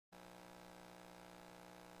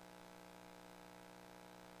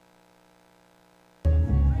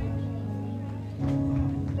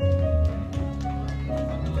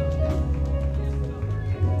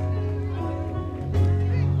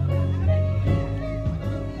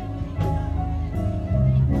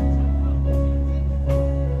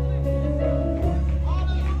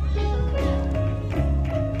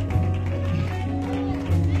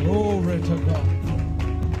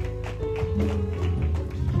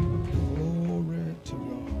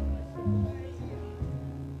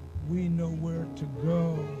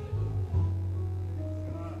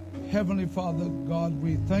Heavenly Father, God,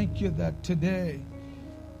 we thank you that today,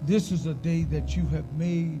 this is a day that you have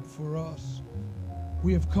made for us.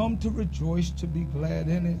 We have come to rejoice, to be glad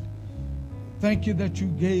in it. Thank you that you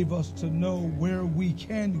gave us to know where we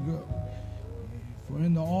can go. For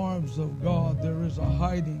in the arms of God, there is a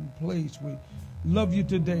hiding place. We love you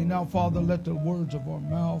today. Now, Father, let the words of our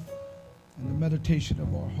mouth and the meditation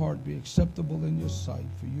of our heart be acceptable in your sight.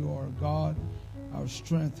 For you are God, our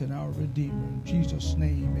strength and our Redeemer. In Jesus'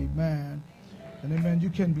 name, amen. And amen. You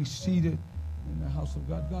can be seated in the house of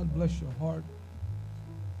God. God bless your heart.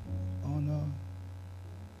 On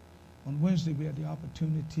Wednesday, we had the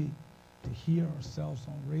opportunity to hear ourselves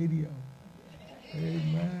on radio.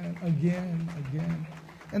 Amen. Again.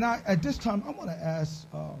 And at this time, I want to ask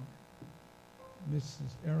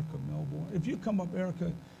Mrs. Erica Melbourne, if you come up,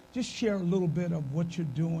 Erica, just share a little bit of what you're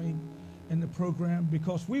doing in the program,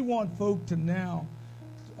 because we want folk to now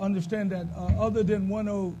understand that other than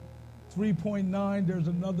 103.9, there's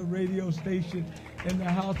another radio station in the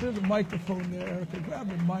house. There's a microphone there, Erica. Grab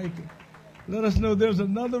the mic. Let us know there's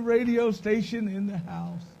another radio station in the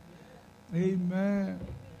house. Amen.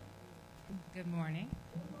 Good morning.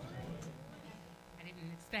 I didn't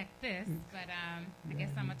expect this, but I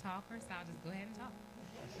guess I'm a talker, so I'll just go ahead and talk.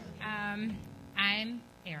 I'm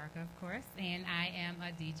Erica, of course, and I am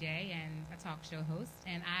a DJ and a talk show host,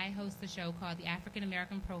 and I host a show called The African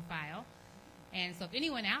American Profile. And so if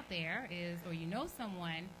anyone out there is, or you know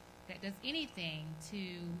someone that does anything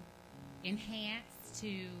to enhance,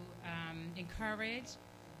 to encourage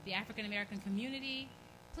the African American community,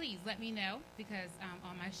 please let me know, because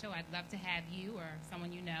on my show I'd love to have you or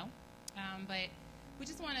someone you know. But we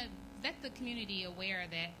just want to let the community aware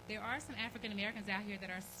that there are some African Americans out here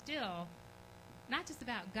that are still not just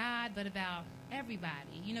about God, but about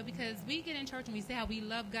everybody. You know, because we get in church and we say how we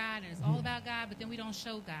love God and it's all about God, but then we don't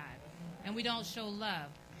show God and we don't show love.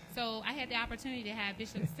 So I had the opportunity to have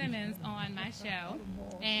Bishop Simmons on my show,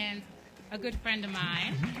 and a good friend of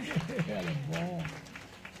mine.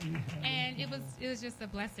 And it was just a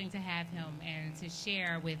blessing to have him and to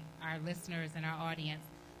share with our listeners and our audience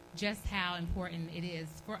just how important it is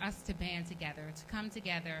for us to band together, to come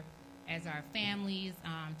together as our families,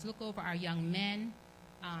 to look over our young men.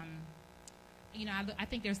 You know, I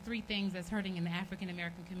think there's three things that's hurting in the African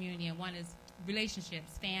American community, and one is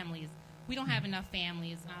relationships, families. We don't have enough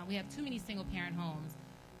families. We have too many single parent homes.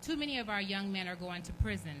 Too many of our young men are going to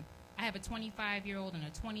prison. I have a 25-year-old and a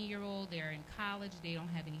 20-year-old. They're in college. They don't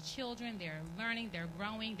have any children. They're learning. They're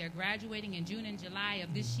growing. They're graduating in June and July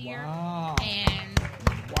of this year. Wow. And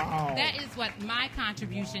that is what my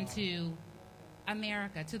contribution to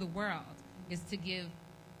America, to the world, is to give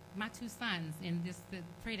my two sons and just to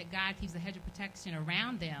pray that God keeps a hedge of protection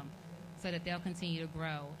around them so that they'll continue to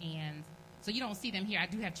grow. And so you don't see them here. I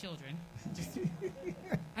do have children.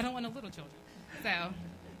 I don't want no little children. So,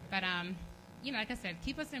 but you know, like I said,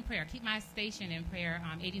 keep us in prayer. Keep my station in prayer,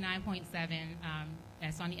 89.7.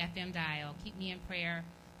 That's on the FM dial. Keep me in prayer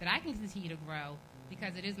that I can continue to grow,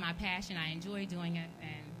 because it is my passion. I enjoy doing it,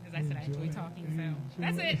 and as I said, I enjoy talking. So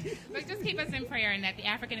that's it. But just keep us in prayer, and that the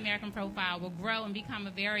African American Profile will grow and become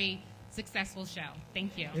a very successful show.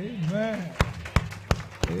 Thank you. Amen.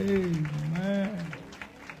 Amen.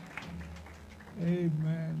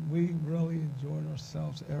 Amen. We really enjoyed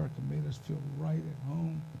ourselves. Erica made us feel right at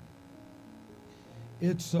home.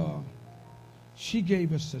 It's she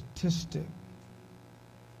gave a statistic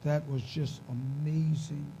that was just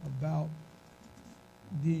amazing about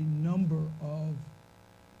the number of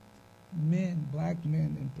men, black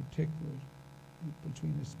men in particular,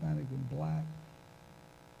 between Hispanic and black,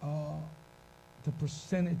 the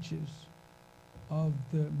percentages of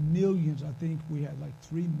the millions. I think we had like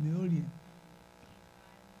 3 million.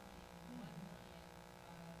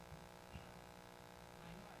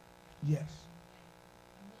 Yes.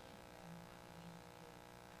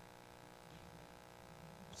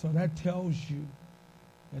 So that tells you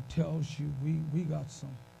we got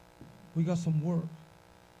some work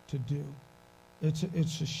to do. It's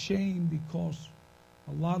a shame, because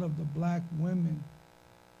a lot of the black women,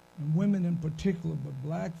 and women in particular, but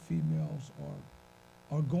black females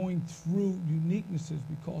are going through uniquenesses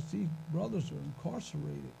because these brothers are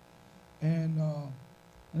incarcerated, and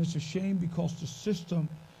it's a shame because the system.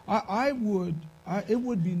 It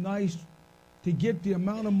would be nice to get the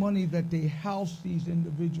amount of money that they house these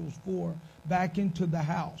individuals for back into the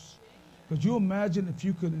house. Could you imagine if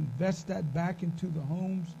you could invest that back into the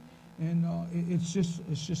homes? And it's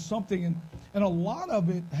just something, and a lot of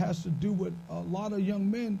it has to do with a lot of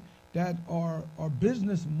young men that are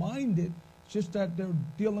business minded. It's just that they're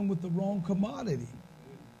dealing with the wrong commodity.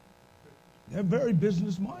 They're very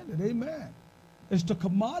business minded. Amen. It's the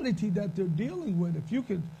commodity that they're dealing with. If you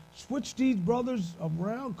could switch these brothers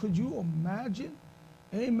around, could you imagine?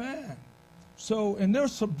 Amen. So, and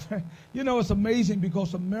there's some, it's amazing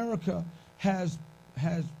because America has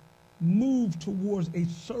moved towards a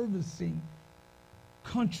servicing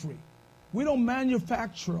country. We don't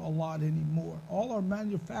manufacture a lot anymore. All our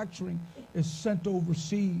manufacturing is sent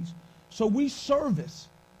overseas. So we service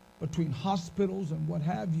between hospitals and what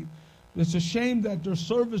have you. It's a shame that they're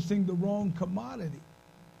servicing the wrong commodity.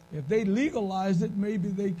 If they legalized it, maybe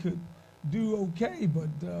they could do okay, but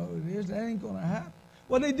it ain't going to happen.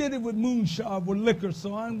 Well, they did it with moonshine, with liquor,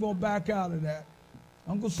 so I'm going to back out of that.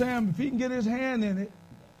 Uncle Sam, if he can get his hand in it,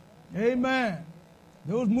 amen.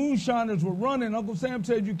 Those moonshiners were running. Uncle Sam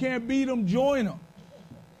said, you can't beat them, join them.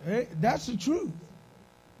 Hey, that's the truth.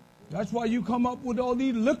 That's why you come up with all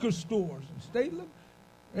these liquor stores and state liquor.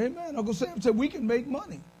 Amen. Uncle Sam said, we can make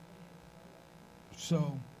money.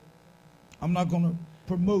 So I'm not going to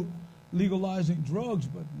promote legalizing drugs,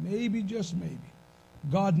 but maybe, just maybe.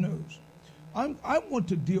 God knows. I want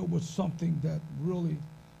to deal with something that really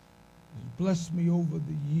has blessed me over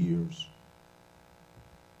the years.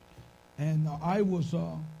 And I was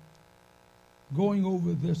going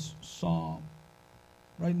over this psalm.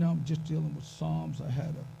 Right now I'm just dealing with Psalms. I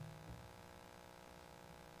had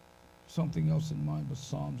something else in mind, but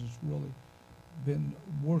Psalms has really been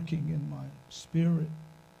working in my spirit.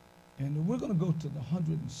 And we're going to go to the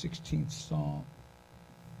 116th Psalm.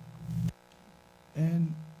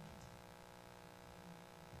 And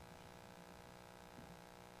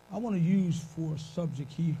I want to use for a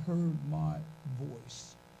subject, he heard my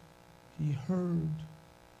voice. He heard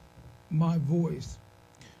my voice.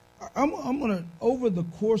 I'm going to, over the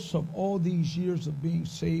course of all these years of being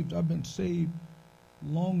saved, I've been saved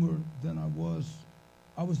longer than I was.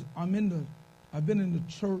 I've been in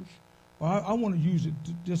the church. Well, I want to use it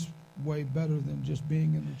this way better than just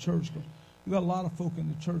being in the church. Because you got a lot of folk in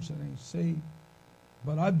the church that ain't saved.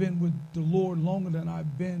 But I've been with the Lord longer than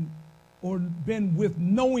I've been with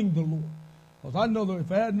knowing the Lord. Because I know that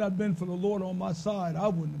if it had not been for the Lord on my side, I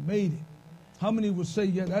wouldn't have made it. How many would say,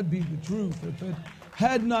 yeah, that'd be the truth? If it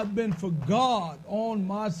had not been for God on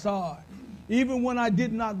my side, even when I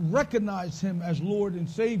did not recognize him as Lord and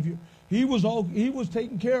Savior, he was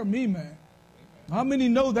taking care of me, man. How many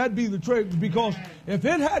know that'd be the truth? Because if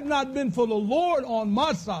it had not been for the Lord on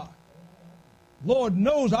my side, Lord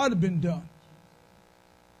knows I'd have been done.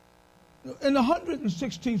 In the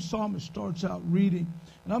 116th Psalm, it starts out reading,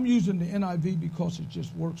 and I'm using the NIV because it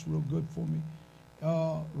just works real good for me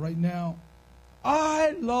right now.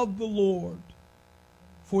 I love the Lord,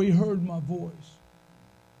 for he heard my voice.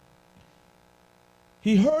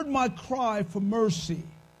 He heard my cry for mercy,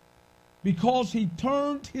 because he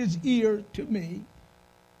turned his ear to me.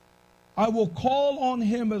 I will call on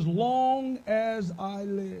him as long as I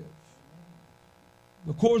live.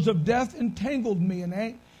 The cords of death entangled me,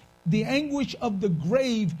 and the anguish of the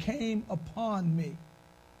grave came upon me.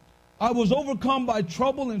 I was overcome by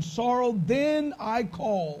trouble and sorrow. Then I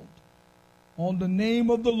called on the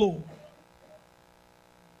name of the Lord.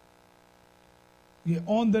 Yeah,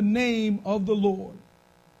 on the name of the Lord.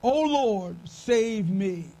 O Lord, save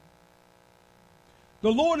me.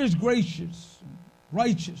 The Lord is gracious,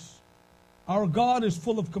 righteous. Our God is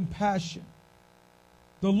full of compassion.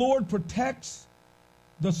 The Lord protects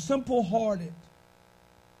the simple-hearted.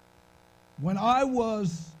 When I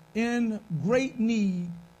was in great need,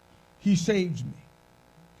 he saved me.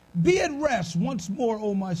 Be at rest once more,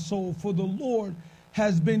 O my soul, for the Lord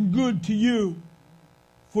has been good to you.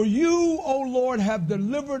 For you, O Lord, have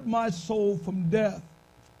delivered my soul from death,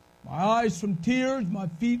 my eyes from tears, my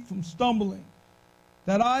feet from stumbling,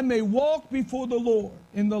 that I may walk before the Lord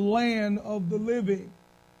in the land of the living.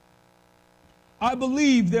 I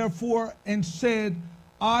believed, therefore, and said,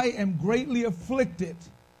 I am greatly afflicted.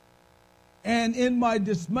 And in my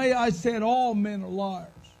dismay, I said, all men are liars.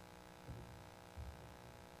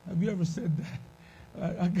 Have you ever said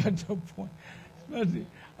that? I got to a point. Especially,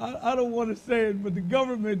 I don't want to say it, but the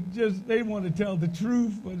government they want to tell the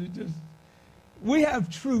truth, but we have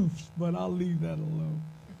truths, but I'll leave that alone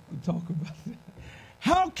to talk about that.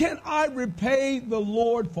 How can I repay the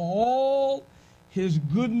Lord for all his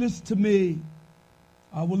goodness to me?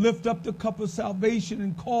 I will lift up the cup of salvation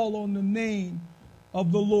and call on the name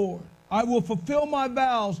of the Lord. I will fulfill my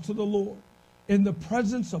vows to the Lord in the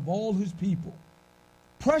presence of all his people.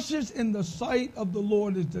 Precious in the sight of the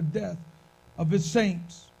Lord is the death of his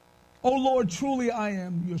saints. O Lord, truly I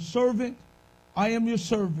am your servant. I am your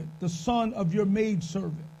servant, the son of your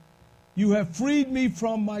maidservant. You have freed me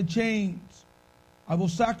from my chains. I will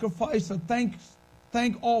sacrifice a thank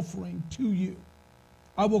offering to you.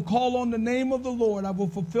 I will call on the name of the Lord. I will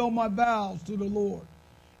fulfill my vows to the Lord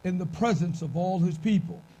in the presence of all his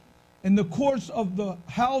people. In the courts of the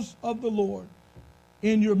house of the Lord,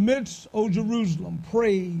 in your midst, O Jerusalem,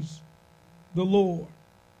 praise the Lord.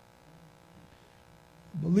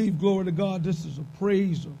 I believe, glory to God, this is a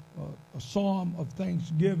praise, a psalm of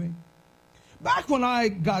thanksgiving. Back when I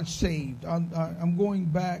got saved, I'm going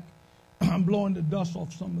back, I'm blowing the dust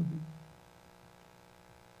off some of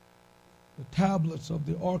the tablets of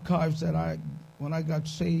the archives that when I got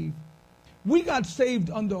saved. We got saved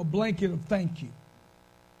under a blanket of thank you.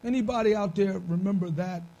 Anybody out there remember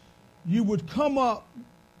that? You would come up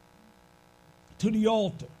to the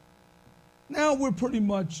altar. Now we're pretty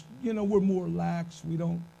much, we're more lax. We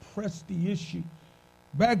don't press the issue.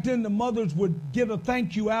 Back then the mothers would get a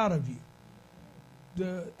thank you out of you.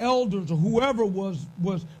 The elders or whoever was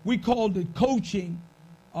we called it coaching.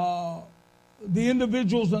 The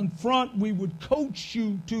individuals in front, we would coach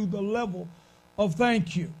you to the level of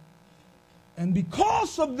thank you. And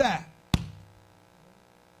because of that,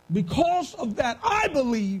 I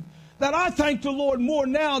believe that I thank the Lord more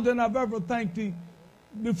now than I've ever thanked him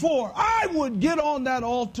before. I would get on that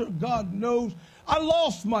altar, God knows, I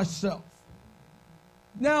lost myself.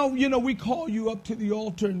 Now, we call you up to the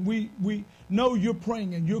altar and we know you're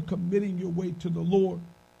praying and you're committing your way to the Lord.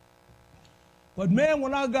 But man,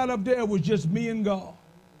 when I got up there, it was just me and God.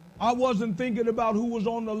 I wasn't thinking about who was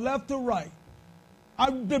on the left or right.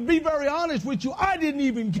 To be very honest with you, I didn't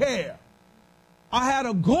even care. I had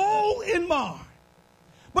a goal in mind.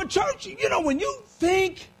 But church, when you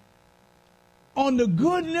think on the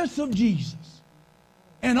goodness of Jesus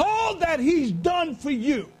and all that he's done for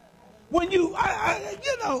you, when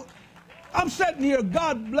I'm sitting here,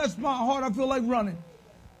 God bless my heart, I feel like running.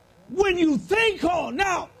 When you think on,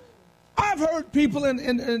 now, I've heard people,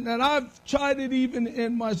 and I've tried it even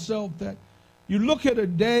in myself, that you look at a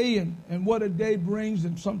day and what a day brings,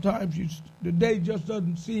 and sometimes the day just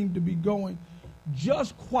doesn't seem to be going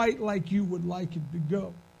just quite like you would like it to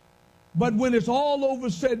go. But when it's all over,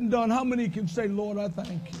 said and done, how many can say, Lord, I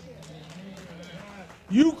thank you?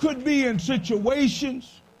 You could be in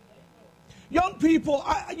situations. Young people,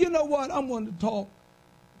 you know what? I'm going to talk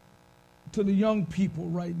to the young people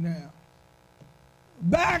right now.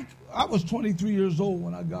 I was 22 years old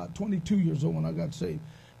when I got saved.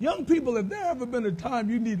 Young people, if there ever been a time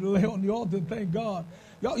you need to lay on the altar and thank God,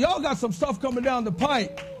 y'all got some stuff coming down the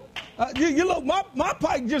pipe. You look, my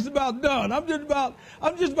pipe just about done. I'm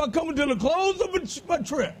just about coming to the close of my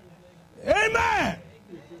trip. Amen.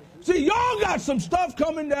 See, y'all got some stuff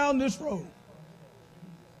coming down this road.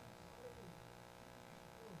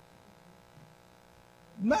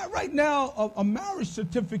 Right now, a marriage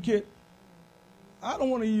certificate, I don't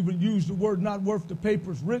want to even use the word not worth the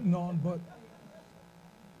paper it's written on, but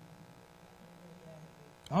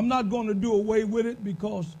I'm not going to do away with it,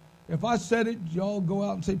 because if I said it, y'all go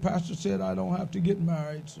out and say, Pastor said I don't have to get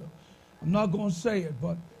married, so I'm not going to say it.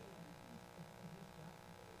 But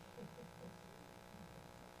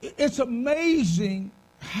it's amazing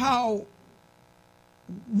how,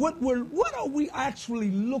 what are we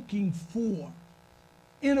actually looking for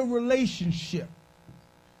in a relationship?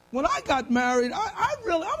 When I got married, I'm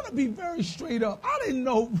going to be very straight up. I didn't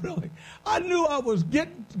know really. I knew I was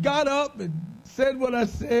got up and said what I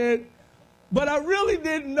said, but I really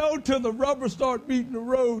didn't know till the rubber started meeting the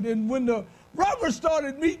road. And when the rubber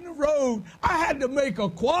started meeting the road, I had to make a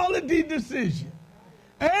quality decision.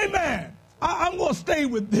 Amen. I'm going to stay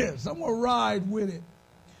with this. I'm going to ride with it.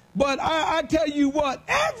 But I tell you what,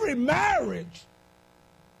 every marriage,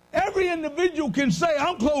 every individual can say,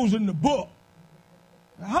 I'm closing the book.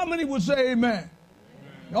 How many would say amen?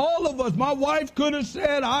 Amen? All of us. My wife could have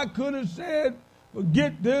said, I could have said,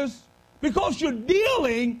 forget this. Because you're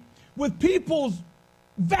dealing with people's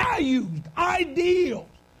values, ideals.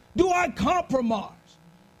 Do I compromise?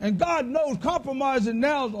 And God knows compromising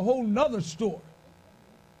now is a whole nother story.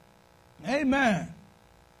 Amen.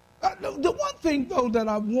 The one thing, though, that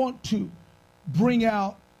I want to bring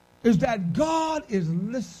out is that God is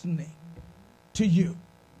listening to you.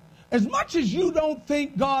 As much as you don't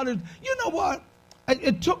think God is, you know what?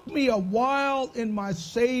 It took me a while in my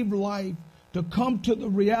saved life to come to the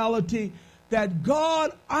reality that,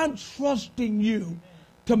 God, I'm trusting you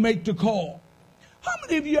to make the call. How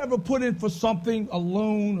many of you ever put in for something, a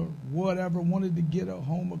loan or whatever, wanted to get a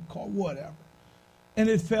home, a car, whatever, and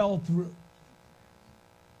it fell through?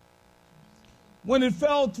 When it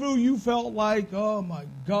fell through, you felt like, oh my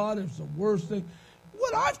God, it's the worst thing.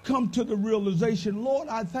 What I've come to the realization, Lord,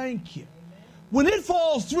 I thank you. When it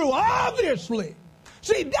falls through, obviously,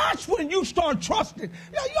 see, that's when you start trusting.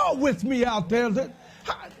 Y'all with me out there?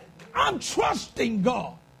 I'm trusting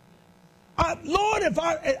God. Lord, if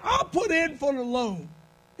I'll put in for the loan.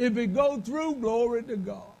 If it go through, glory to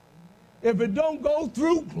God. If it don't go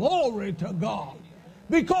through, glory to God.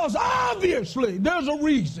 Because obviously there's a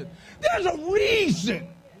reason. There's a reason.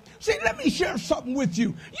 See, let me share something with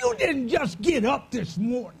you. You didn't just get up this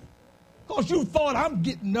morning because you thought, I'm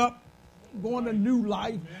getting up, going to new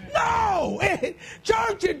life. No,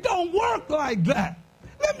 church, it don't work like that.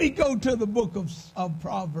 Let me go to the book of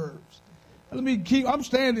Proverbs. I'm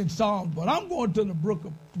staying in Psalms, but I'm going to the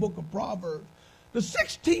book of Proverbs. The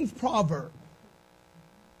 16th proverb.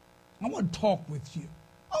 I want to talk with you.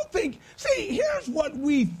 See, here's what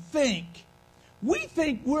we think. We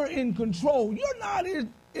think we're in control. You're not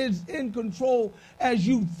as in control as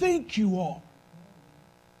you think you are.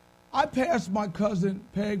 I passed my cousin,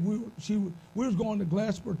 Peg. We was going to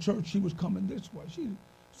Glasper Church. She was coming this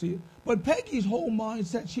way. But Peggy's whole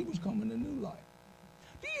mindset, she was coming to New Life.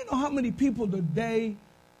 Do you know how many people today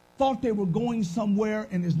thought they were going somewhere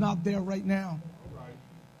and is not there right now?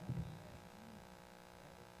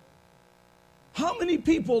 How many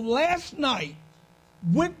people last night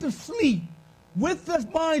went to sleep with this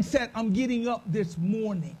mindset, I'm getting up this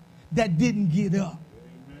morning, that didn't get up?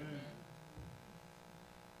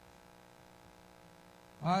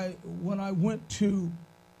 When I went to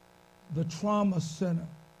the trauma center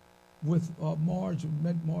with Marge,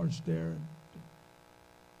 met Marge there,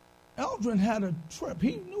 Eldrin had a trip.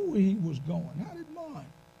 He knew where he was going. How did mine?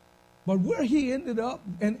 But where he ended up,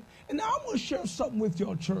 and now I'm going to share something with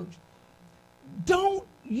your church. Don't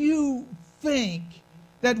you think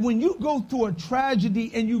that when you go through a tragedy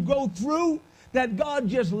and you go through, that God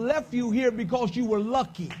just left you here because you were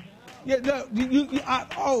lucky?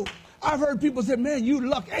 I've heard people say, man, you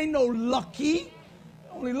lucky. Ain't no lucky.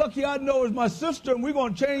 Only lucky I know is my sister, and we're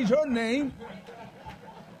going to change her name.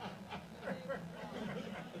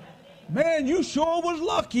 Man, you sure was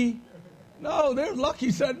lucky. No, there's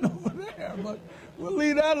lucky sitting over there, but we'll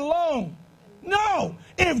leave that alone. No,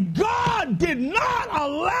 if God did not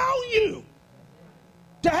allow you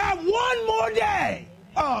to have one more day,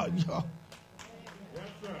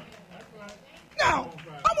 now,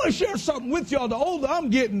 I'm going to share something with y'all. The older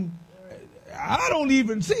I'm getting, I don't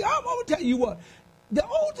even see. I'm going to tell you what. The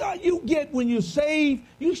older you get when you're saved,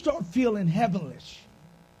 you start feeling heavenlish.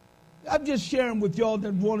 I'm just sharing with y'all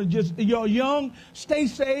that want to you're young, stay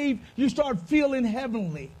saved, you start feeling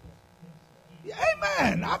heavenly.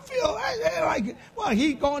 Amen. I feel like, well,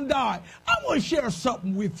 he gonna die. I want to share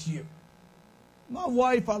something with you. My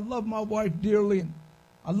wife, I love my wife dearly, and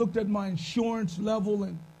I looked at my insurance level,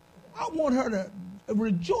 and I want her to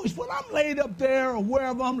rejoice when I'm laid up there or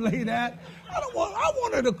wherever I'm laid at. I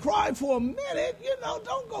want her to cry for a minute.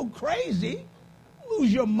 Don't go crazy,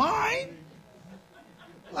 lose your mind,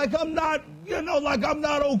 like I'm not, like I'm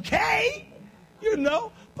not okay,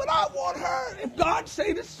 But I want her, if God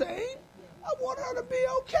say the same, I want her to be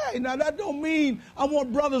okay. Now, that don't mean I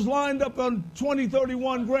want brothers lined up on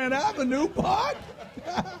 2031 Grand Avenue, but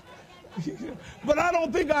I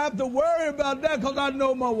don't think I have to worry about that because I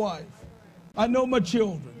know my wife. I know my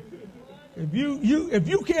children. If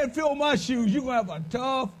you can't fill my shoes, you're going to have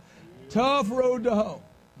a tough road to hoe.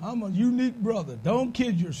 I'm a unique brother. Don't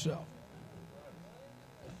kid yourself.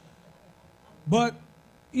 But,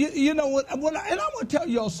 you know what? And I'm going to tell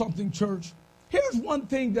y'all something, church. Here's one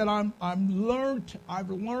thing that I've learned,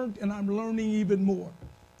 and I'm learning even more.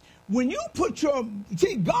 When you put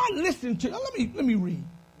God listened to, let me read.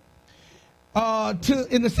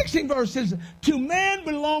 In the 16th verse, it says, to man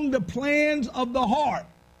belong the plans of the heart,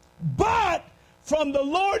 but from the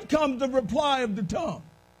Lord comes the reply of the tongue.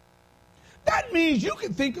 That means you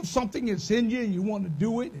can think of something that's in you and you want to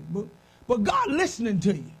do it, but God listening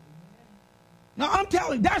to you. Now, I'm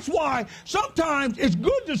telling you, that's why sometimes it's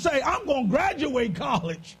good to say, I'm going to graduate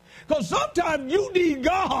college. Because sometimes you need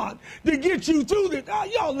God to get you through this.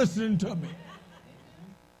 Y'all listening to me.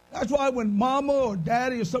 That's why when mama or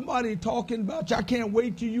daddy or somebody talking about you, I can't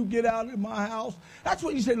wait till you get out of my house. That's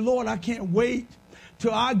when you say, Lord, I can't wait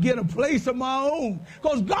till I get a place of my own.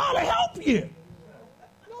 Because God will help you.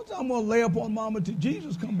 I'm going to lay up on mama till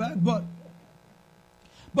Jesus come back,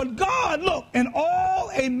 But God, look, and all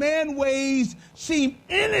a man's ways seem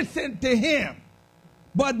innocent to him,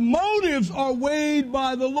 but motives are weighed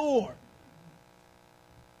by the Lord.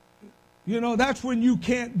 That's when you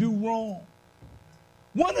can't do wrong.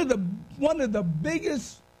 One of the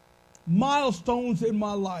biggest milestones in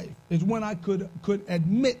my life is when I could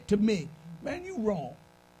admit to me, man, you wrong.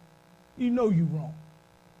 You know you wrong.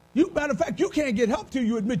 Matter of fact, you can't get help till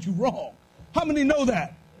you admit you're wrong. How many know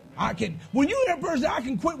that? When you hear a person say, I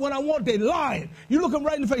can quit when I want, they lying. You look them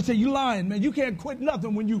right in the face and say, you lying, man. You can't quit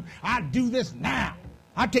nothing when I do this now.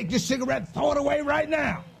 I take this cigarette, throw it away right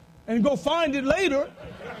now, and go find it later.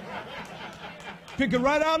 Pick it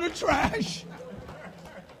right out of the trash.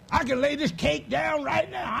 I can lay this cake down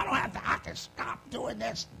right now. I can stop doing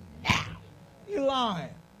this now. You're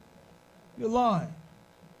lying. You're lying.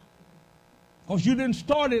 Because you didn't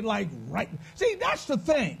start it like right. See, that's the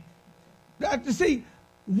thing. See,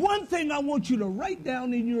 one thing I want you to write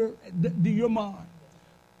down in your mind.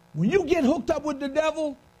 When you get hooked up with the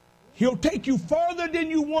devil, he'll take you further than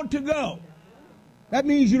you want to go. That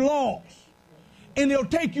means you're lost. And he'll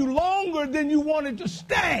take you longer than you wanted to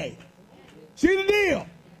stay. See the deal?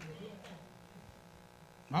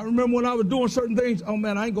 I remember when I was doing certain things, oh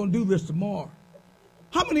man, I ain't going to do this tomorrow.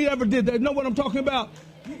 How many ever did that? Know what I'm talking about?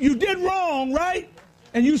 You did wrong, right?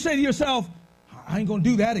 And you say to yourself, I ain't going to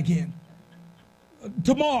do that again.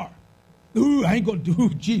 Tomorrow. Ooh, I ain't going to do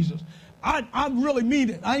Jesus. I really mean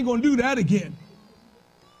it. I ain't going to do that again.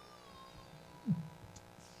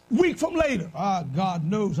 Week from later, God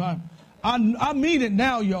knows I mean it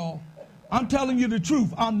now, y'all. I'm telling you the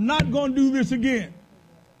truth. I'm not going to do this again.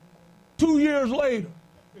 2 years later.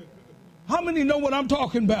 How many know what I'm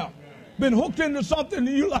talking about? Been hooked into something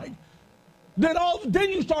and you like,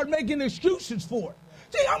 then you start making excuses for it.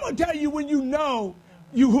 See, I'm going to tell you when you know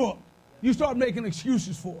you hooked, you start making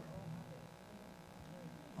excuses for it.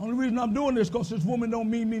 Only reason I'm doing this because this woman don't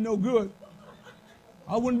mean me no good.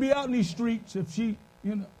 I wouldn't be out in these streets if she,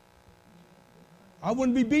 I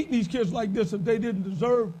wouldn't be beating these kids like this if they didn't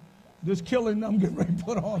deserve this killing I'm getting ready to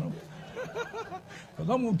put on them. Because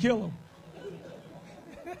I'm going to kill them.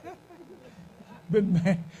 But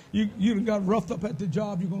man, you got roughed up at the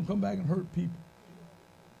job, you're going to come back and hurt people.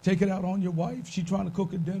 Take it out on your wife. She trying to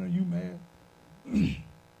cook a dinner, you mad.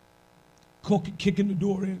 Kicking the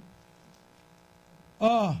door in.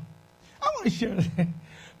 I want to share that.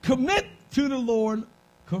 Commit to the Lord,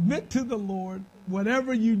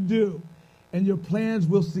 whatever you do, and your plans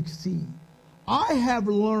will succeed. I have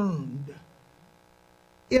learned,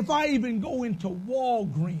 if I even go into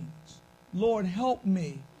Walgreens, Lord, help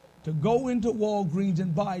me to go into Walgreens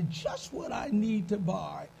and buy just what I need to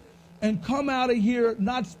buy and come out of here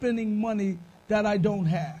not spending money that I don't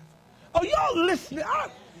have. Oh, y'all listening?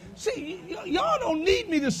 See, y'all don't need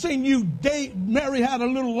me to sing you Mary Had a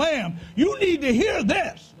Little Lamb. You need to hear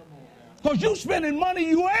this. Because you spending money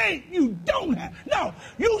you don't have. No,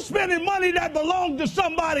 you spending money that belongs to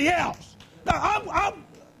somebody else. Now,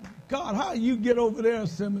 God, how you get over there,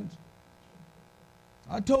 Simmons?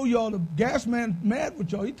 I told y'all the gas man mad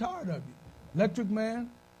with y'all. He tired of you. Electric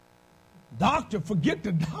man. Doctor, forget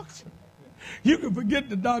the doctor. You can forget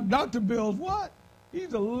the doctor bills. What?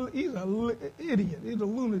 He's an idiot. He's a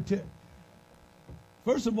lunatic.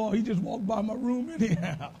 First of all, he just walked by my room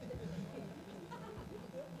anyhow.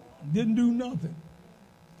 Didn't do nothing.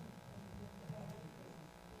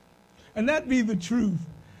 And that be the truth.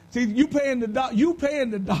 See, you paying the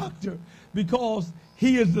doctor because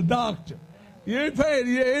he is the doctor. You ain't paying,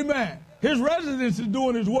 amen. His residence is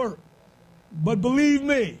doing his work. But believe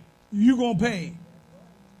me, you're going to pay him.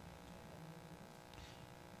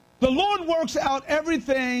 The Lord works out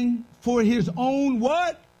everything for his own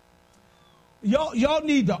what? Y'all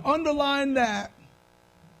need to underline that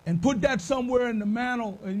and put that somewhere in the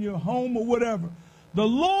mantle in your home or whatever. The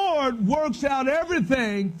Lord works out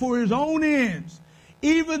everything for his own ends,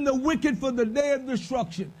 even the wicked for the day of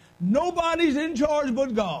destruction. Nobody's in charge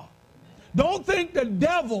but God. Don't think the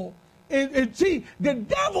devil, see, the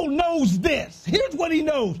devil knows this. Here's what he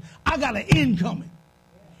knows. I got an end coming.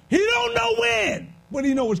 He don't know when, but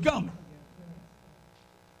he knows it's coming.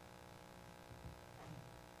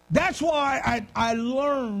 That's why I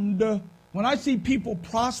learned when I see people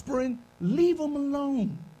prospering, leave them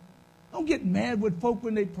alone. Don't get mad with folk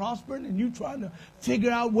when they prospering and you trying to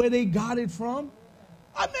figure out where they got it from.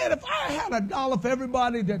 I mean, if I had $1 for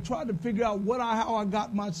everybody that tried to figure out how I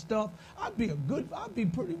got my stuff, I'd be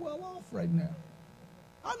pretty well off right now.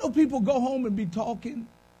 I know people go home and be talking,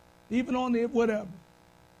 even on the whatever.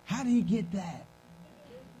 How did he get that?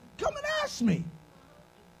 Come and ask me.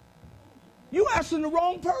 You asking the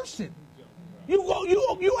wrong person.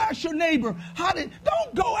 You ask your neighbor.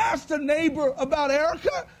 Don't go ask the neighbor about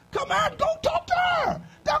Erica. Come out, go talk to her.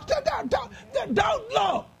 Don't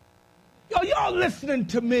look. Y'all listening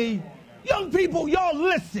to me. Young people, y'all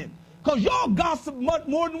listen. Because y'all gossip much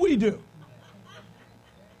more than we do.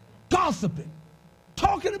 Gossiping.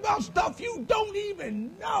 Talking about stuff you don't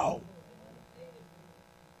even know.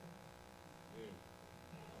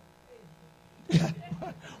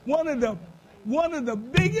 One of the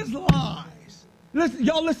biggest lies Listen,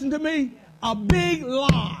 y'all listen to me. A big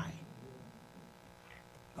lie.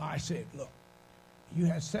 I said, look, you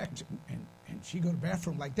had sex and she go to the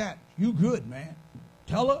bathroom like that. You good, man.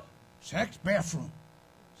 Tell her, sex, bathroom.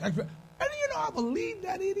 Sex, and you know, I believe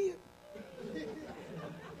that idiot.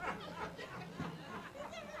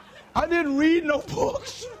 I didn't read no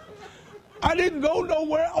books. I didn't go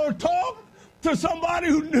nowhere or talk to somebody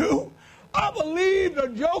who knew. I believed a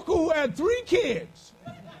joker who had 3 kids.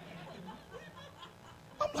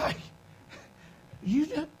 I'm like,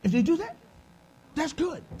 if they do that, that's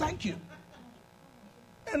good. Thank you.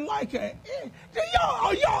 And like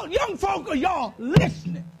y'all young folk, are y'all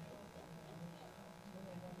listening?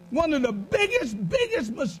 One of the biggest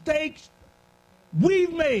mistakes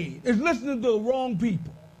we've made is listening to the wrong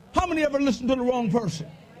people. How many ever listen to the wrong person?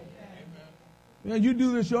 Yeah, you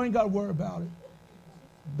do this, you ain't got to worry about it.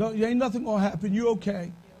 Ain't nothing going to happen. You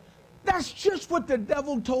okay. That's just what the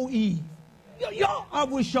devil told Eve. Y'all, I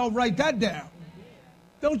wish y'all write that down.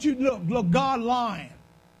 Don't you look, God lying.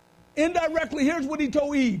 Indirectly, here's what he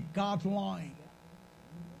told Eve. God's lying.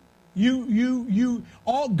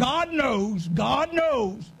 God knows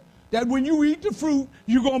that when you eat the fruit,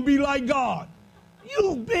 you're going to be like God.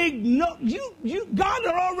 You big nut, God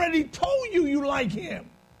had already told you like him.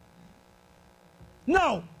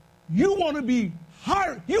 No, you want to be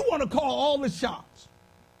higher. You want to call all the shots.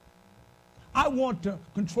 I want to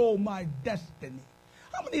control my destiny.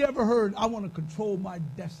 How many ever heard, I want to control my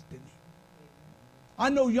destiny? I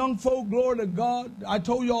know young folk, glory to God. I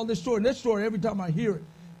told you all this story. This story, every time I hear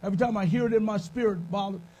it in my spirit,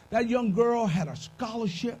 that young girl had a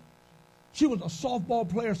scholarship. She was a softball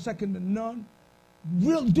player, second to none.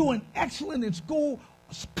 Doing excellent in school.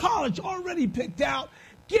 College already picked out.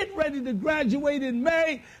 Get ready to graduate in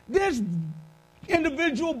May. This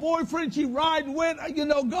individual boyfriend she riding with,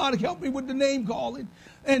 God help me with the name calling.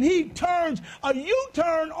 And he turns a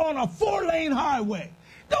U-turn on a 4-lane highway.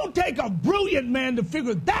 Don't take a brilliant man to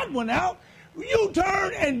figure that one out.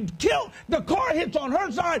 U-turn and kill. The car hits on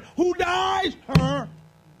her side. Who dies? Her.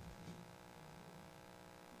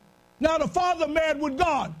 Now the father mad with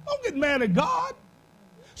God. Don't get mad at God.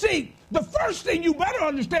 See, the first thing you better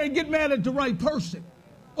understand, get mad at the right person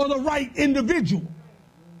or the right individual.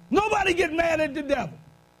 Nobody get mad at the devil.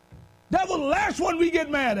 Devil, the last one we get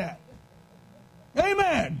mad at.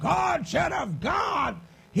 Amen. God should have. God,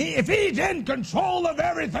 if he's in control of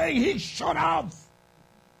everything, he should have.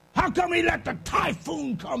 How come he let the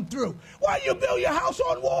typhoon come through? Why you build your house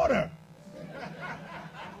on water?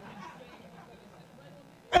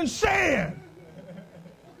 And sand.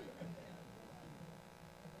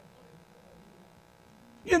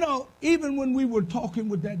 Even when we were talking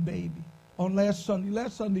with that baby on last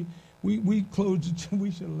Sunday we closed it. We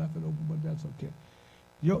should have left it open, but that's okay.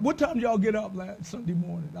 What time did y'all get up last Sunday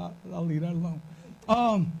morning? I'll leave that alone.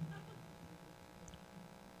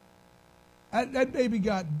 That baby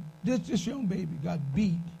this young baby got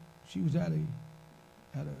beat. She was at a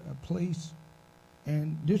place,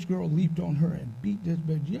 and this girl leaped on her and beat this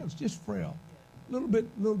baby. Yeah, it's just frail, a little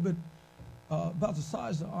bit. About the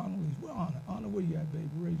size of Anna. Well, Anna, where you at, baby?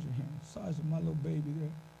 Raise your hand. The size of my little baby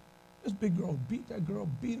there. This big girl beat that girl,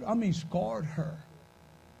 scarred her.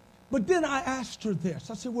 But then I asked her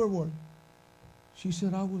this. I said, where were you? She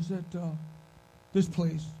said, I was at this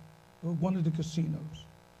place, one of the casinos.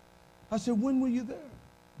 I said, when were you there?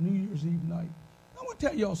 New Year's Eve night. I want to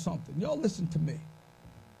tell y'all something. Y'all listen to me.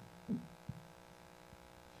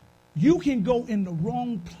 You can go in the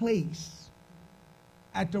wrong place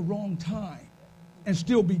at the wrong time and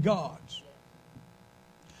still be God's.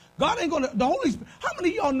 God ain't going to, the Holy Spirit, how many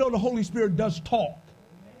of y'all know the Holy Spirit does talk?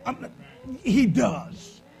 He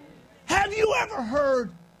does. Have you ever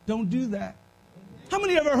heard, don't do that? How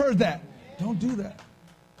many ever heard that? Don't do that.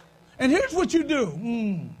 And here's what you do.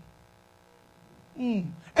 And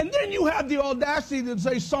then you have the audacity to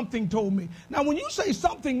say something told me. Now when you say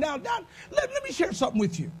something let me share something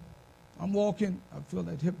with you. I'm walking, I feel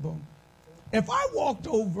that hip bone. If I walked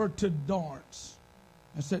over to Darns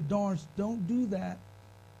and said, Darns, don't do that.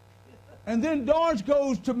 And then Darns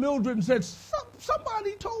goes to Mildred and says,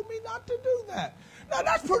 somebody told me not to do that. Now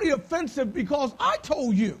that's pretty offensive because I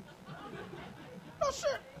told you. No,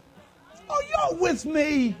 sir. Oh, y'all with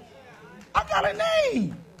me? I got a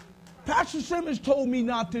name. Pastor Simmons told me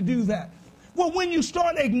not to do that. Well, when you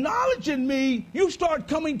start acknowledging me, you start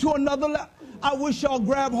coming to another level. I wish y'all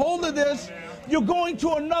grab hold of this. You're going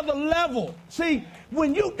to another level. See,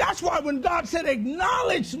 that's why when God said,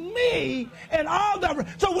 acknowledge me and all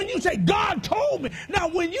that. So when you say, God told me. Now,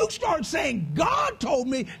 when you start saying, God told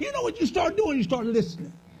me, you know what you start doing? You start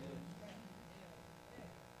listening.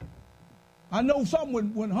 I know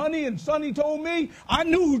something. When Honey and Sonny told me, I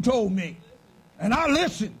knew who told me. And I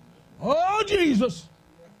listened. Oh, Jesus.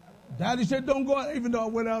 Daddy said, don't go out, even though I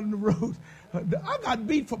went out on the road. I got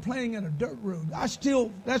beat for playing in a dirt road. That's still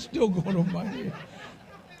going on my head.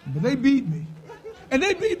 But they beat me. And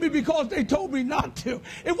they beat me because they told me not to.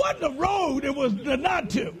 It wasn't the road, it was the not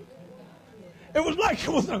to. It was like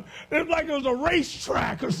it was a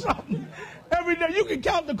racetrack or something. Every day you can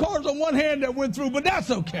count the cars on one hand that went through, but that's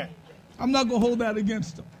okay. I'm not going to hold that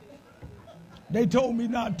against them. They told me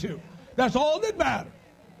not to. That's all that mattered.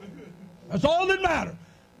 That's all that mattered.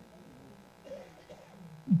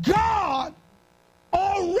 God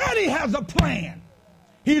already has a plan.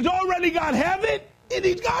 He's already got heaven and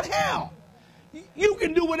he's got hell. You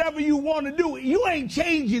can do whatever you want to do. You ain't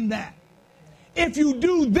changing that. If you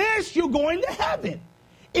do this, you're going to heaven.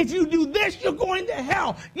 If you do this, you're going to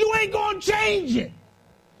hell. You ain't going to change it.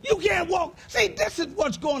 You can't walk. See, this is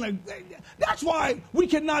what's going to. That's why we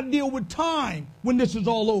cannot deal with time when this is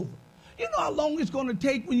all over. You know how long it's going to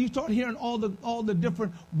take when you start hearing all the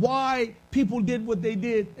different why people did what they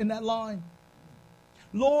did in that line?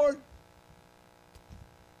 Lord,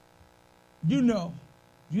 because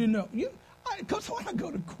when I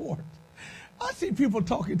go to court, I see people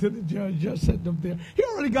talking to the judge just sitting up there. He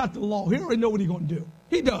already got the law. He already know what he's going to do.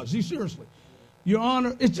 He does. He seriously. Your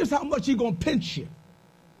Honor, it's just how much he's going to pinch you.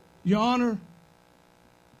 Your Honor,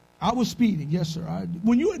 I was speeding. Yes, sir.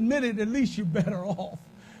 When you admit it, at least you're better off.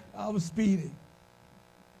 I was speeding.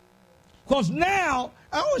 Because now,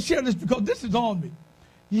 I want to share this because this is on me.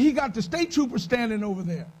 He got the state trooper standing over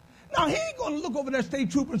there. Now, he ain't going to look over that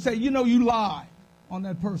state trooper and say, you lie on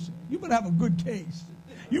that person. You better have a good case.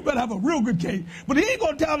 You better have a real good case. But he ain't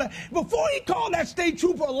going to tell that. Before he called that state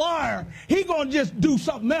trooper a liar, he going to just do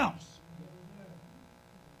something else.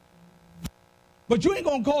 But you ain't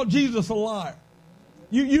going to call Jesus a liar.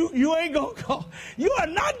 You ain't going to call. You are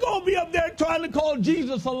not going to be up there trying to call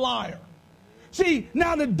Jesus a liar. See,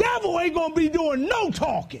 now the devil ain't going to be doing no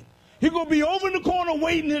talking. He's going to be over in the corner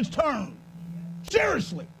waiting his turn.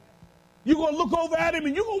 Seriously. You're going to look over at him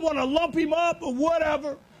and you're going to want to lump him up or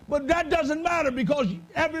whatever. But that doesn't matter because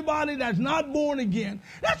everybody that's not born again.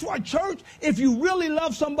 That's why, church, if you really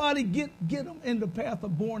love somebody, get them in the path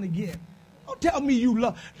of born again. Don't tell me you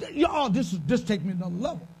love. Y'all, this take me another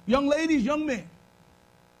level. Young ladies, young men.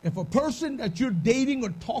 If a person that you're dating or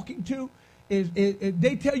talking to,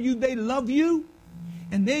 they tell you they love you,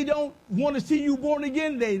 and they don't want to see you born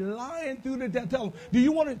again, they lying through the tell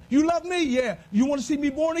them, you love me? Yeah. You want to see me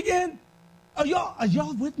born again? Are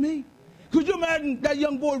y'all with me? Could you imagine that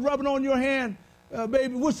young boy rubbing on your hand?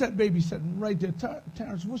 Baby, what's that baby sitting right there?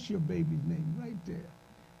 Terrence, what's your baby's name? Right there.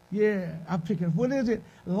 Yeah, I'm picking. What is it?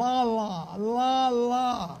 La la, la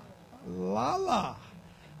la, la la.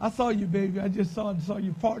 I saw you, baby. I just saw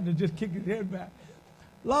your partner just kick his head back.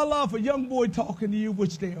 La la for young boy talking to you,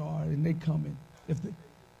 which they are, and they coming.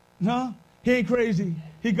 He ain't crazy.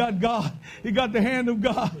 He got God. He got the hand of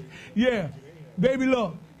God. Yeah. Baby,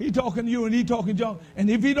 look, he talking to you and he talking junk. And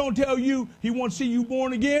if he don't tell you he wants to see you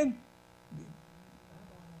born again,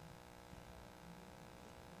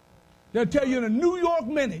 they'll tell you in a New York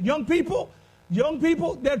minute. Young people,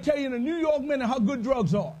 they'll tell you in a New York minute how good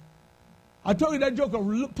drugs are. I told you that joker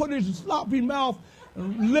put his sloppy mouth,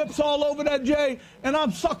 lips all over that J, and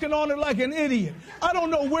I'm sucking on it like an idiot. I don't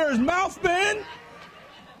know where his mouth been.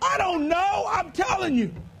 I don't know. I'm telling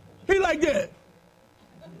you. He like that.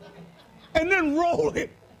 And then roll it.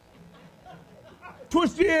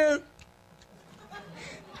 Twist your ear.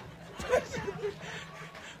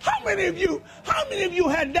 How many of you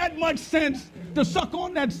had that much sense to suck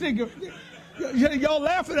on that cigarette? Y'all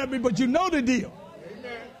laughing at me, but you know the deal.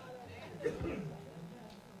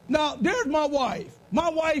 Now, there's my wife. My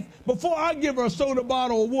wife, before I give her a soda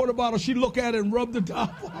bottle or water bottle, she look at it and rub the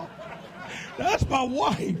top off. That's my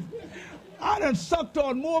wife. I done sucked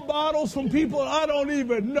on more bottles from people I don't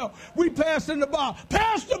even know. We passing the bottle.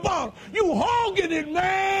 Pass the bottle. You hogging it,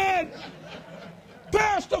 man.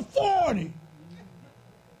 Pass the 40.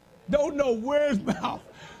 Don't know where's mouth.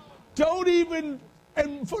 Don't even,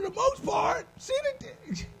 and for the most part, see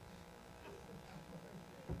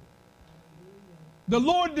the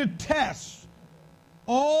Lord detests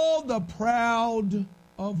all the proud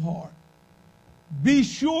of heart. Be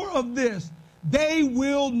sure of this. They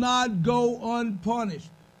will not go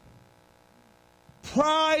unpunished.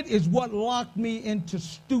 Pride is what locked me into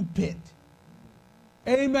stupid.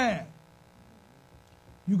 Amen.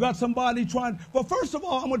 You got somebody trying. Well, first of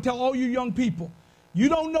all, I'm going to tell all you young people, you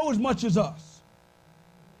don't know as much as us.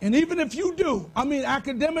 And even if you do, I mean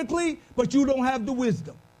academically, but you don't have the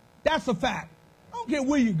wisdom. That's a fact. I don't care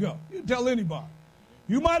where you go. You tell anybody.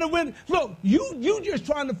 You might have went, look, you just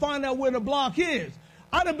trying to find out where the block is.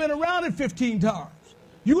 I'd have been around it 15 times.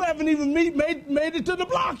 You haven't even made it to the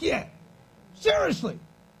block yet. Seriously.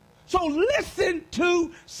 So listen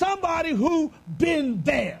to somebody who been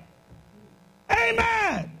there.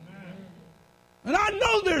 Amen. And I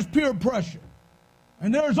know there's peer pressure.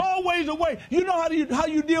 And there's always a way. You know how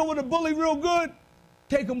you deal with a bully real good?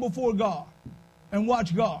 Take them before God and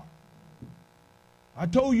watch God. I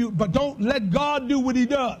told you, but don't let God do what he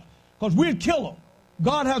does, because we'll kill him.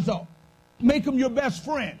 God has to make him your best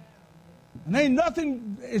friend. And ain't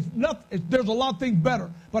nothing, there's a lot of things better,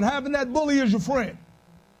 but having that bully as your friend.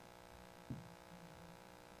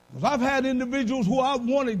 Because I've had individuals who I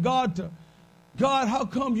wanted God, how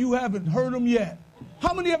come you haven't heard them yet?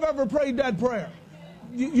 How many have ever prayed that prayer?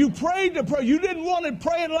 You prayed the prayer. You didn't want to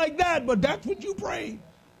pray it like that, but that's what you prayed.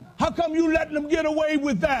 How come you letting them get away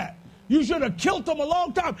with that? You should have killed them a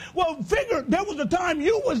long time. Well, figure there was a time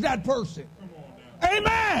you was that person.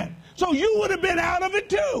 Amen. So you would have been out of it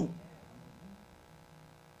too.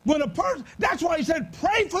 When a person, that's why he said,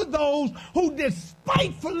 pray for those who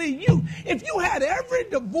despitefully use. If you had every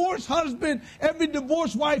divorced husband, every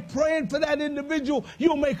divorced wife praying for that individual,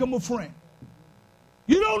 you'll make them a friend.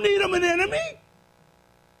 You don't need them an enemy.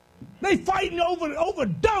 They fighting over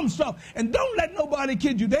dumb stuff. And don't let nobody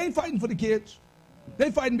kid you. They ain't fighting for the kids. They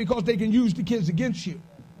fighting because they can use the kids against you.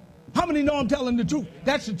 How many know I'm telling the truth?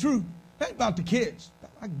 That's the truth. It ain't about the kids.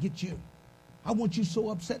 I can get you. I want you so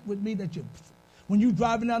upset with me that when you're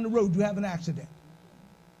driving down the road, you have an accident.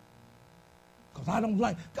 Because I don't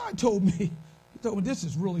like. God told me, this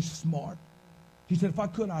is really smart. He said, if I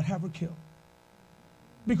could, I'd have her killed.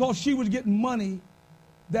 Because she was getting money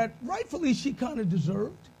that rightfully she kind of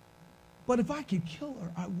deserved. But if I could kill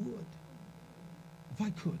her, I would. If I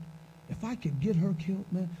could. If I could get her killed,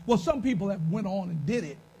 man. Well, some people have went on and did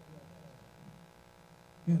it.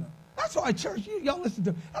 You know. That's why, church, y'all listen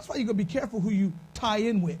to, that's why you got to be careful who you tie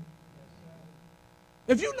in with.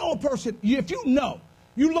 If you know a person, if you know,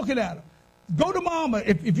 you looking at her. Go to mama.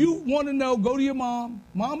 If you want to know, go to your mom.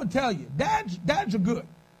 Mom will tell you. Dads are good.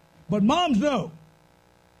 But moms know.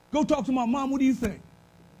 Go talk to mom. Mom, what do you think?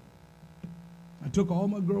 I took all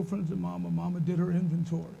my girlfriends to mama. Mama did her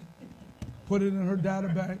inventory. Put it in her data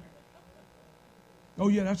bank. Oh,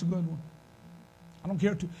 yeah, that's a good one. I don't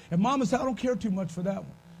care too. And mama said, I don't care too much for that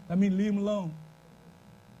one. I mean, leave him alone.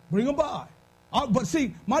 Bring him by. But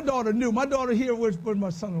see, my daughter knew. My daughter here, where's my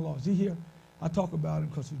son-in-law? Is he here? I talk about him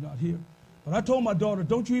because he's not here. But I told my daughter,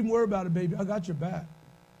 don't you even worry about it, baby. I got your back.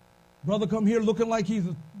 Brother come here looking like he's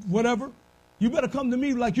a whatever. You better come to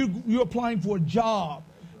me like you're applying for a job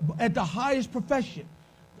at the highest profession.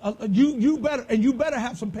 You better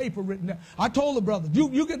have some paper written down. I told the brother,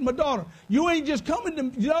 you get my daughter. You ain't just coming to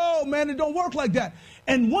me. No, man, it don't work like that.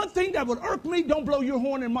 And one thing that would irk me, don't blow your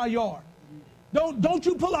horn in my yard. Don't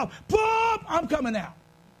you pull out. Boom, I'm coming out.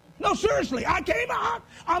 No, seriously, I came out.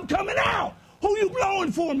 I'm coming out. Who you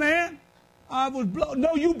blowing for, man?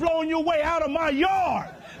 No, you blowing your way out of my yard.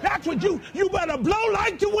 That's what you better blow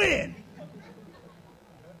like the wind.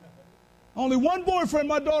 Only one boyfriend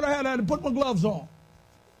my daughter had, I had to put my gloves on.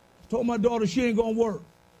 Told my daughter she ain't going to work.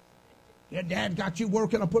 Yeah, Dad got you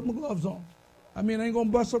working. I put my gloves on. I mean, I ain't going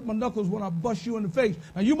to bust up my knuckles when I bust you in the face.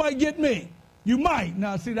 Now, you might get me. You might.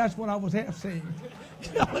 Now, see, that's when I was half saved.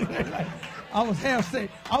 I was half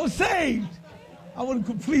saved. I was saved. I wasn't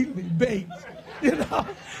completely baked. You know,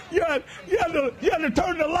 you had to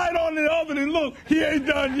turn the light on in the oven and look. He ain't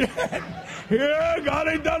done yet. Yeah, God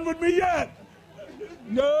ain't done with me yet.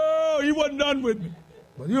 No, he wasn't done with me.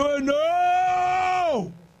 But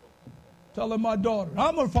no! Telling my daughter,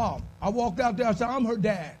 I'm her father. I walked out there, I said, I'm her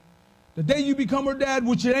dad. The day you become her dad,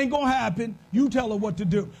 which it ain't going to happen, you tell her what to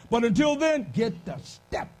do. But until then, get the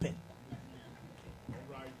stepping.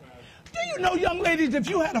 Do you know, young ladies, if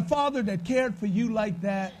you had a father that cared for you like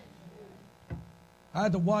that, I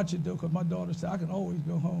had to watch it, though, because my daughter said, I can always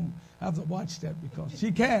go home. I have to watch that because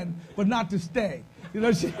she can, but not to stay. You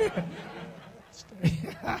know, she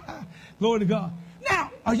stay. Glory to God.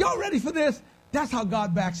 Now, are y'all ready for this? That's how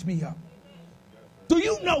God backs me up. Do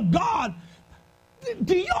you know God?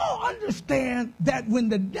 Do y'all understand that when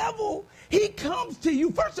the devil, he comes to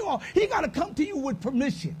you, first of all, he got to come to you with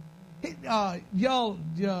permission. He got to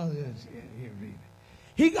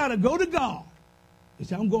go to God. He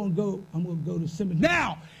said, I'm going to go to Simmons.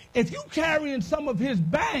 Now, if you carrying some of his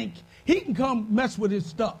bank, he can come mess with his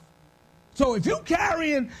stuff. So if you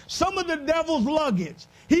carrying some of the devil's luggage,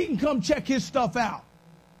 he can come check his stuff out.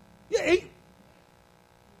 Yeah.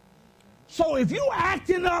 So if you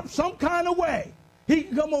acting up some kind of way, he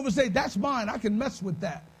can come over and say, that's mine. I can mess with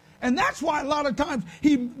that. And that's why a lot of times,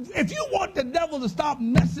 if you want the devil to stop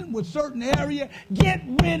messing with certain area, get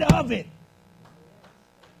rid of it.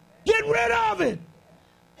 Get rid of it.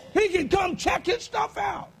 He can come check his stuff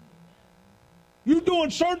out. You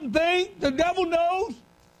doing certain things, the devil knows.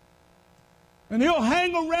 And he'll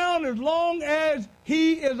hang around as long as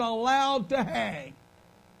he is allowed to hang.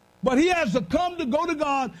 But he has to come to go to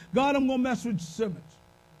God. God, I'm going to mess with Simmons.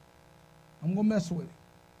 I'm going to mess with him.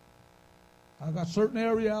 I got certain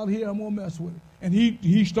area out here I'm going to mess with him. And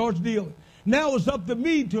he starts dealing. Now it's up to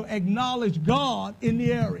me to acknowledge God in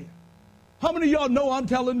the area. How many of y'all know I'm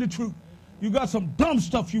telling the truth? You got some dumb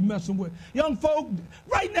stuff you messing with. Young folk,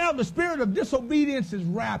 right now the spirit of disobedience is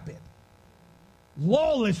rapid.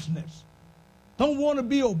 Lawlessness. Don't want to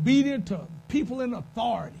be obedient to people in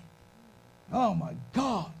authority. Oh my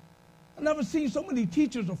God. I've never seen so many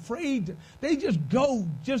teachers afraid. They just go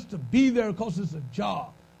just to be there because it's a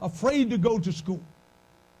job. Afraid to go to school.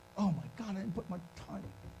 Oh my God, I didn't put my time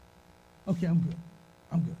in. Okay, I'm good.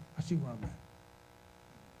 I'm good. I see where I'm at.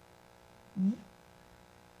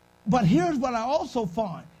 But here's what I also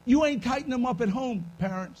find. You ain't kiting them up at home,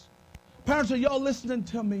 parents. Parents, are y'all listening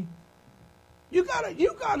to me? You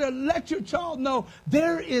gotta let your child know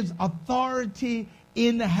there is authority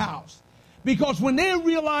in the house. Because when they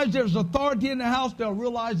realize there's authority in the house, they'll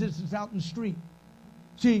realize this is out in the street.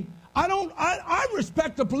 See, I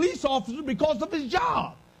respect the police officer because of his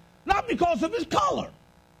job, not because of his color.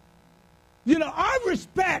 You know, I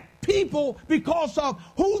respect people because of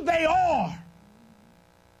who they are.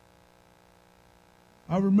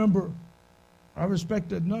 I remember I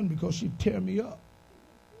respected none because she'd tear me up.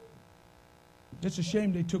 It's a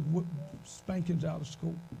shame they took spankings out of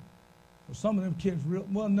school. Well, some of them kids,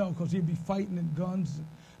 well, no, because he'd be fighting and guns.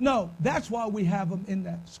 No, that's why we have them in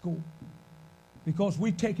that school. Because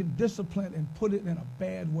we've taken discipline and put it in a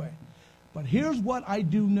bad way. But here's what I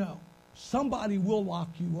do know. Somebody will lock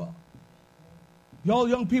you up. Y'all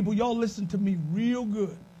young people, y'all listen to me real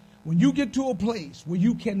good. When you get to a place where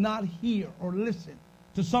you cannot hear or listen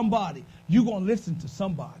to somebody, you're going to listen to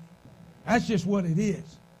somebody. That's just what it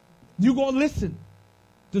is. You're going to listen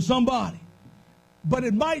to somebody. But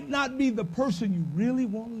it might not be the person you really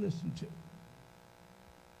want to listen to.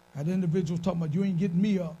 That individual's talking about, you ain't getting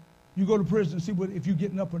me up. You go to prison and see if you're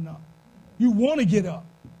getting up or not. You want to get up.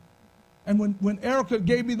 And when Erica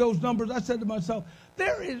gave me those numbers, I said to myself,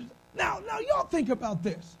 there is, now y'all think about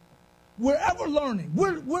this. We're ever learning.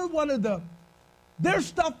 We're one of the, there's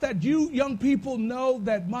stuff that you young people know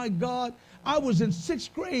that, my God, I was in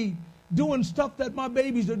 6th grade doing stuff that my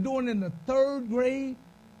babies are doing in the 3rd grade.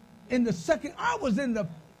 In the 2nd, I was in the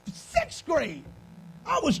 6th grade.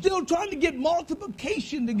 I was still trying to get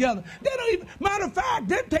multiplication together. They don't even, matter of fact,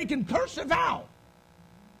 they're taking cursive out.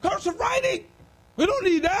 Cursive writing? We don't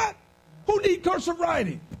need that. Who need cursive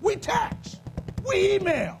writing? We text. We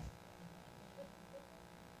email.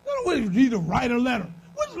 You don't need to write a letter.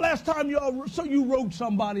 When's the last time you wrote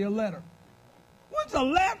somebody a letter?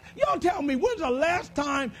 Y'all tell me, when's the last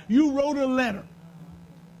time you wrote a letter?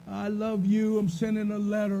 I love you, I'm sending a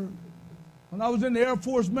letter. When I was in the Air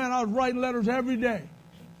Force, man, I was writing letters every day.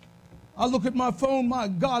 I look at my phone, my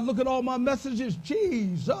God, look at all my messages.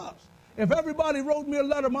 Jesus. If everybody wrote me a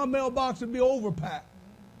letter, my mailbox would be overpacked.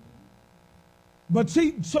 But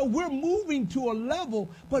see, so we're moving to a level,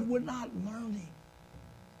 but we're not learning.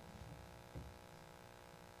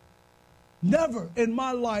 Never in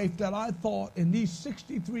my life that I thought in these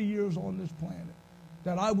 63 years on this planet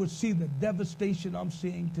that I would see the devastation I'm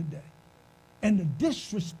seeing today. And the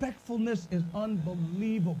disrespectfulness is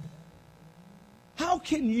unbelievable. How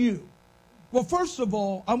can you? Well, first of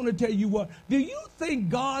all, I'm going to tell you what. Do you think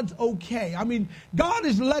God's okay? I mean, God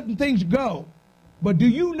is letting things go. But do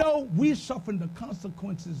you know we're suffering the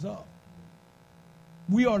consequences of?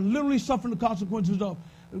 We are literally suffering the consequences of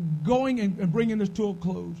going and bringing this to a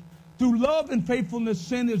close. Through love and faithfulness,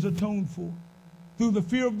 sin is atoned for. Through the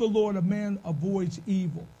fear of the Lord, a man avoids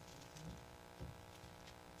evil.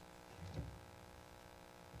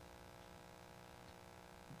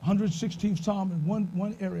 (116th Psalm) is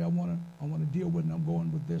one area I want to deal with, and I'm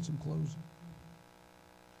going with this in closing.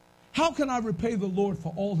 How can I repay the Lord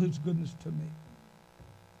for all his goodness to me?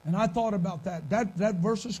 And I thought about that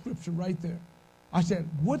verse of scripture right there. I said,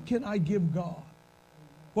 what can I give God?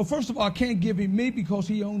 Well, first of all, I can't give him me because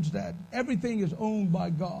he owns that. Everything is owned by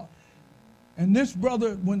God. And this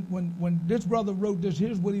brother, when this brother wrote this,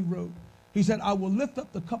 here's what he wrote. He said, I will lift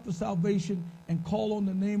up the cup of salvation and call on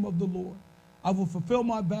the name of the Lord. I will fulfill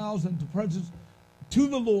my vows to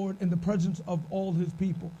the Lord in the presence of all his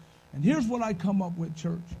people. And here's what I come up with,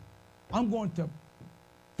 church. I'm going to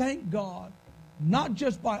thank God not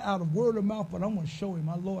just by out of word of mouth, but I'm going to show him,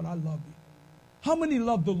 my Lord, I love you. How many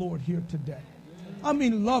love the Lord here today? I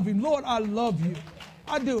mean, love him. Lord, I love you.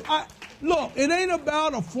 I do. Look, it ain't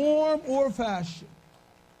about a form or a fashion.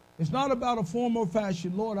 It's not about a form or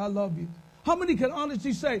fashion. Lord, I love you. How many can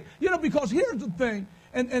honestly say, because here's the thing,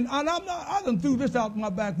 and I done threw this out my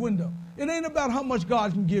back window. It ain't about how much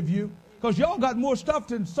God can give you, because y'all got more stuff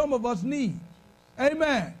than some of us need.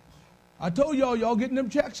 Amen. I told y'all getting them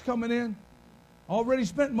checks coming in. Already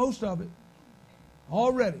spent most of it.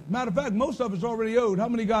 Already. Matter of fact, most of it's already owed. How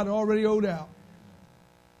many got it already owed out?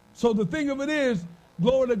 So the thing of it is,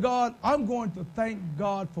 glory to God, I'm going to thank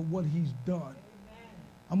God for what he's done.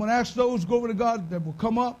 I'm going to ask those, glory to God, that will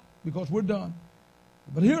come up because we're done.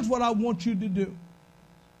 But here's what I want you to do.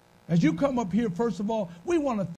 As you come up here, first of all, we want to